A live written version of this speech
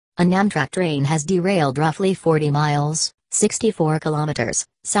An Amtrak train has derailed roughly 40 miles, 64 kilometers,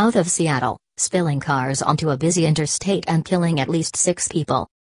 south of Seattle, spilling cars onto a busy interstate and killing at least 6 people.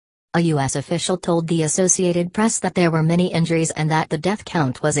 A U.S. official told the Associated Press that there were many injuries and that the death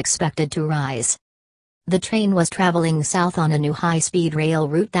count was expected to rise. The train was traveling south on a new high-speed rail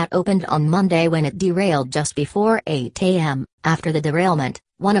route that opened on Monday when it derailed just before 8 a.m. After the derailment,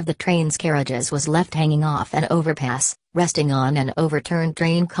 one of the train's carriages was left hanging off an overpass, resting on an overturned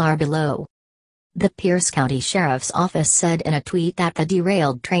train car below. The Pierce County Sheriff's Office said in a tweet that the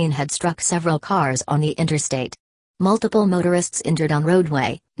derailed train had struck several cars on the interstate. Multiple motorists injured on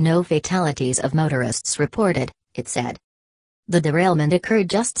roadway, no fatalities of motorists reported, it said. The derailment occurred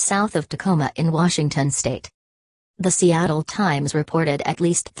just south of Tacoma in Washington state. The Seattle Times reported at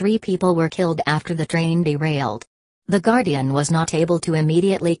least 3 people were killed after the train derailed. The Guardian was not able to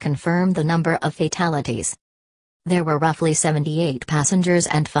immediately confirm the number of fatalities. There were roughly 78 passengers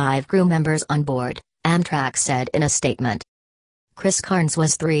and 5 crew members on board, Amtrak said in a statement. Chris Carnes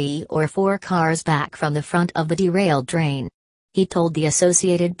was 3 or 4 cars back from the front of the derailed train. He told the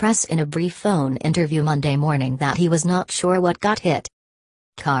Associated Press in a brief phone interview Monday morning that he was not sure what got hit.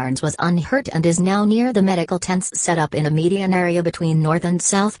 Carnes was unhurt and is now near the medical tents set up in a median area between north and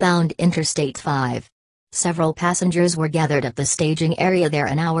southbound Interstate 5. Several passengers were gathered at the staging area there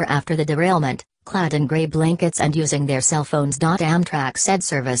an hour after the derailment, clad in gray blankets and using their cell phones. Amtrak said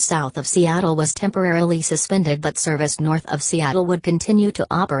service south of Seattle was temporarily suspended but service north of Seattle would continue to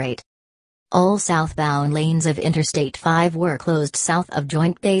operate. All southbound lanes of Interstate 5 were closed south of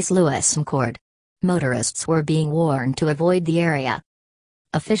Joint Base Lewis McChord. Motorists were being warned to avoid the area.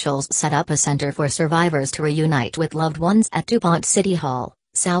 Officials set up a center for survivors to reunite with loved ones at DuPont City Hall,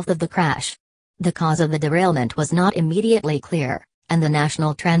 south of the crash. The cause of the derailment was not immediately clear, and the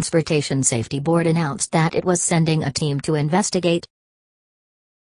National Transportation Safety Board announced that it was sending a team to investigate.